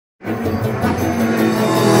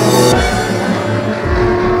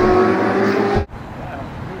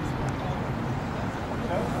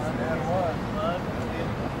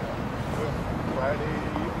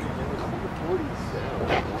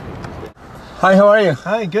Hi, how are you?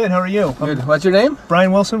 Hi, good. How are you? Good. What's your name?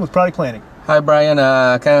 Brian Wilson with Product Planning. Hi, Brian.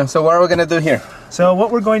 So what are we going to do here? So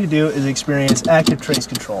what we're going to do is experience active trace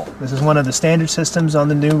control. This is one of the standard systems on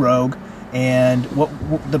the new Rogue, and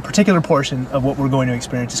the particular portion of what we're going to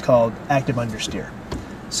experience is called active understeer.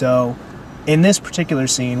 So in this particular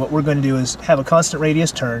scene, what we're going to do is have a constant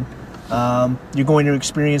radius turn. You're going to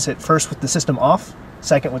experience it first with the system off,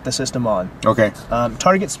 second with the system on. Okay.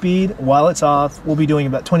 Target speed, while it's off, we'll be doing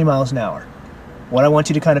about 20 miles an hour. What I want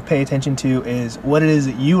you to kind of pay attention to is what it is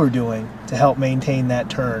that you are doing to help maintain that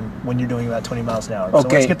turn when you're doing about 20 miles an hour. Okay. So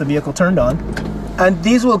let's get the vehicle turned on. And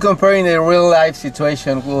this will compare in a real life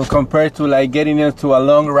situation, will compare to like getting into a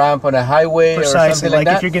long ramp on a highway. Precisely, or something like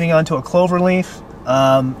that? if you're getting onto a cloverleaf,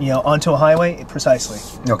 onto a highway,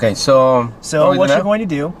 precisely. Okay, so what you're going to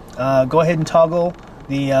do, go ahead and toggle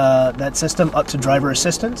that system up to driver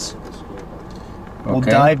assistance. We'll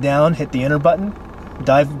Okay. dive down, hit the enter button.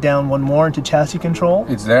 Dive down one more into chassis control.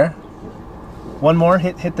 It's there? One more,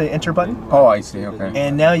 hit the enter button. Oh, I see, okay.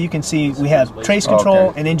 And now you can see we have trace control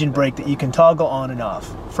Okay. and engine brake that you can toggle on and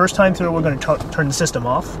off. First time through, we're going to turn the system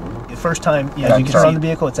off. The first time you can turn the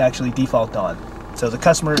vehicle, it's actually default on. So the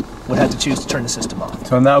customer would have to choose to turn the system off.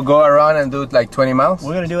 So now go around and do it like 20 miles?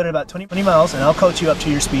 We're going to do it at about 20 miles, and I'll coach you up to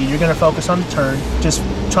your speed. You're going to focus on the turn. Just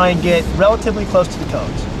try and get relatively close to the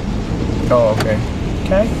cones. Oh, okay.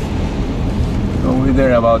 Okay? So we're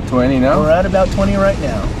there about 20 now? We're at about 20 right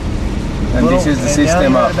now. And this is the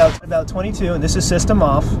system off. off. About 22, and this is system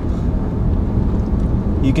off.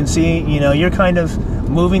 You can see, you're kind of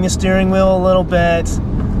moving the steering wheel a little bit.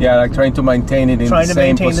 Yeah, like trying to maintain it in the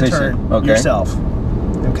same position. The turn yourself.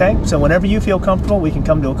 Okay, so whenever you feel comfortable, we can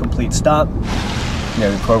come to a complete stop. Yeah,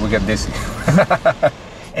 before we get dizzy.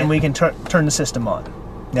 And we can turn the system on.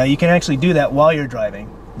 Now you can actually do that while you're driving,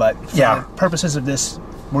 but for the purposes of this,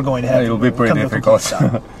 we're going to have it'll be pretty difficult.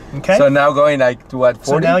 Okay. So now going like to what, 40?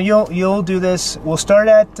 So now you'll do this. We'll start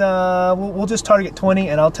at we'll just target 20,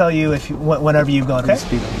 and I'll tell you whenever you've gone. Okay.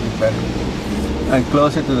 Speed will be better. And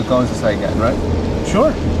closer to the cones as I can, right?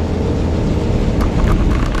 Sure.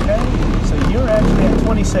 Okay. So you're actually at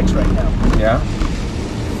 26 right now. Yeah.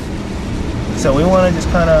 So we want to just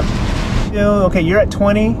kind of okay. You're at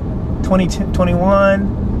 20, 22, 21.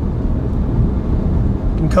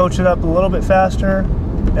 You can coach it up a little bit faster.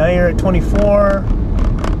 Now you're at 24.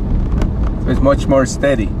 So it's much more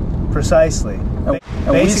steady. Precisely.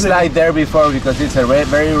 And we slide there before because it's a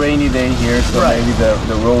very rainy day here, so maybe the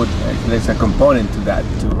road there's a component to that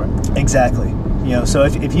too, right? Exactly. So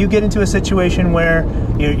if you get into a situation where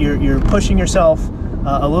you're pushing yourself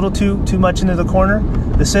a little too much into the corner,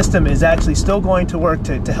 the system is actually still going to work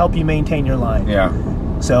to help you maintain your line. Yeah.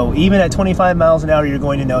 So even at 25 miles an hour, you're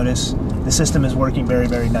going to notice the system is working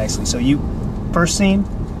very nicely. So first scene,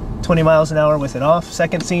 20 miles an hour with it off.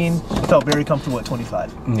 Second scene, felt very comfortable at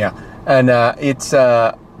 25. Yeah, and it's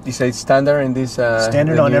you say it's standard in this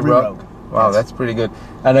standard on every Rogue. Wow, yes. That's pretty good.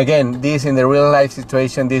 And again, this in the real life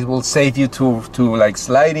situation, this will save you to like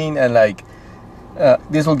sliding, and like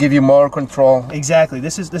this will give you more control. Exactly.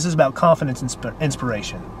 This is about confidence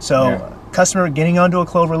inspiration. So customer getting onto a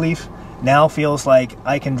cloverleaf now feels like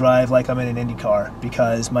I can drive like I'm in an Indy car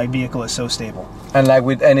because my vehicle is so stable. And like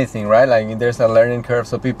with anything, right? Like there's a learning curve,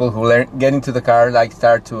 so people who get into the car like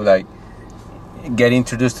start to like get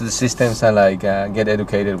introduced to the systems and like get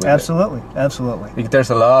educated with it. Absolutely. Because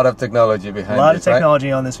there's a lot of technology behind it. A lot of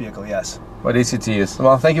technology on this vehicle, yes. But easy to use.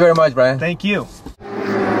 Well, thank you very much, Brian. Thank you.